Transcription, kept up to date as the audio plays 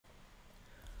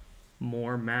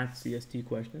more math CST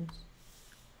questions.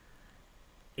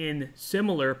 In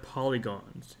similar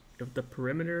polygons, if the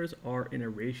perimeters are in a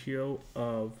ratio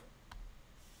of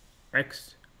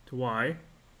x to y,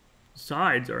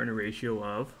 sides are in a ratio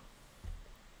of.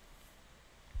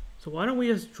 So why don't we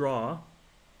just draw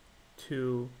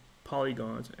two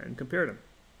polygons and compare them?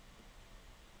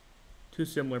 Two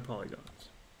similar polygons.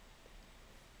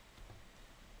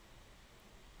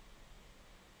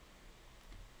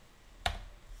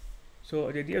 So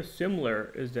the idea of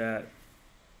similar is that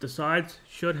the sides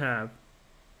should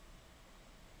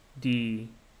be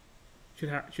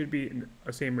in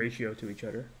a same ratio to each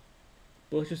other.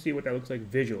 But let's just see what that looks like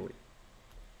visually.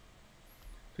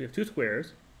 So we have two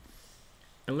squares,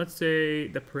 and let's say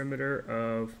the perimeter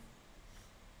of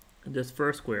this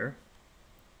first square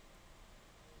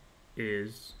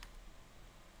is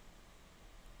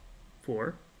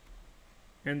 4,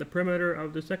 and the perimeter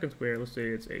of the second square, let's say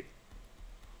it's 8.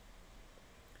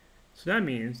 So that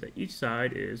means that each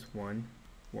side is 1,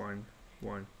 1,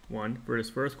 1, 1 for this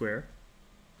first square,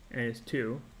 and it's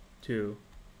 2, 2,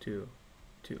 2,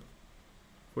 2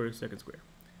 for the second square.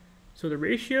 So the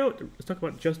ratio, let's talk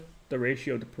about just the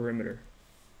ratio of the perimeter.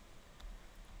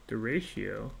 The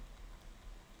ratio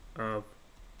of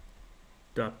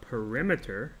the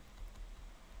perimeter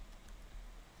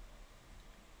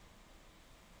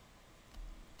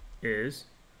is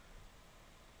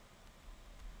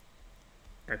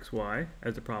xy,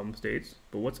 as the problem states,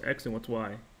 but what's x and what's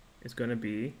y? It's going to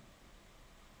be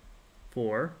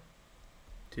 4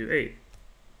 to 8,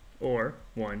 or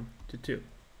 1 to 2.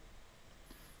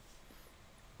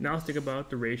 Now let's think about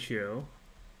the ratio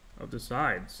of the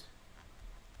sides.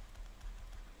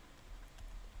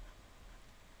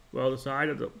 Well, the side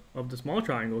of the small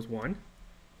triangle is 1,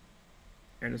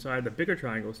 and the side of the bigger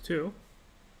triangle is 2.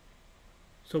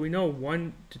 So we know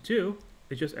 1 to 2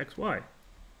 is just xy.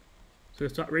 So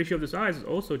the ratio of the sides is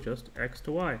also just x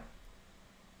to y.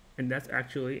 And that's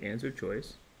actually answer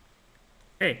choice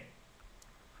A.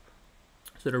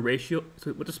 So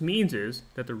what this means is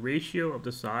that the ratio of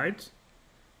the sides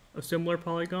of similar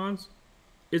polygons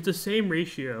is the same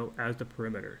ratio as the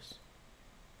perimeters.